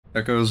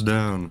Echoes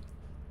down.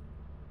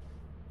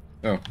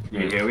 Oh. You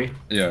can hear me?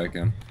 Yeah, I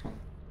can.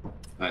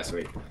 Alright,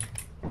 sweet.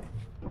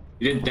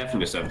 You didn't deafen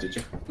yourself, did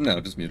you? No,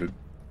 just muted.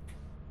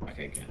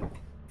 Okay, good.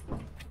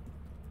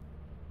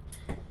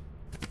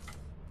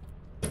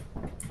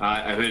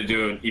 I'm going to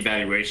do an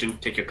evaluation.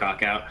 Take your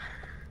cock out.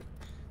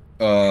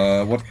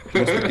 What's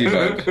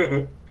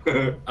the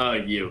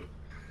keybind? You.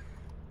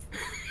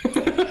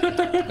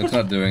 It's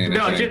not doing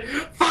anything.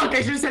 No, fuck,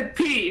 I just said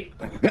pee!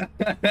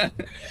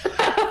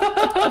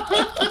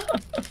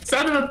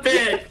 Son of a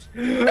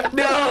bitch!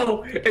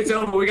 No! It's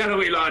over, we gotta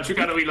relaunch, we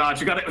gotta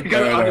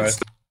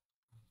uninstall.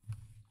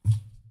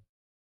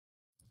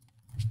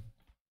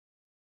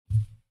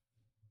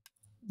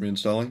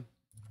 Reinstalling?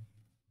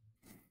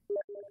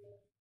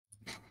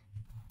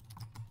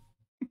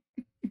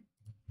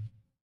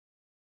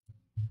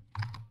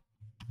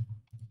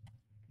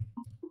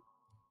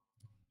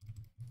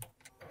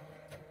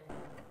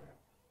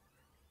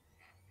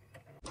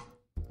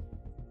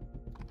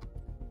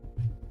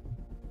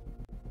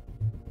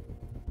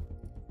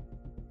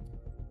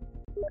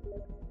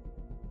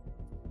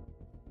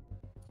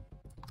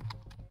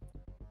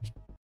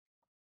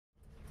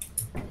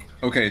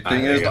 Okay,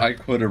 thing is, I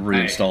could have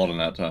reinstalled in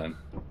that time.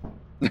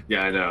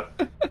 Yeah, I know.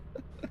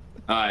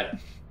 Alright.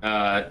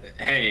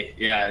 Hey,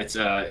 yeah, it's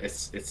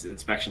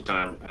inspection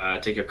time.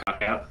 Take your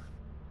cock out.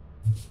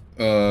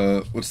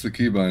 What's the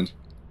keybind?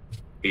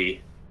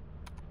 B.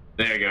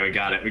 There you go, we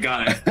got it.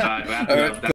 Alright, Alright.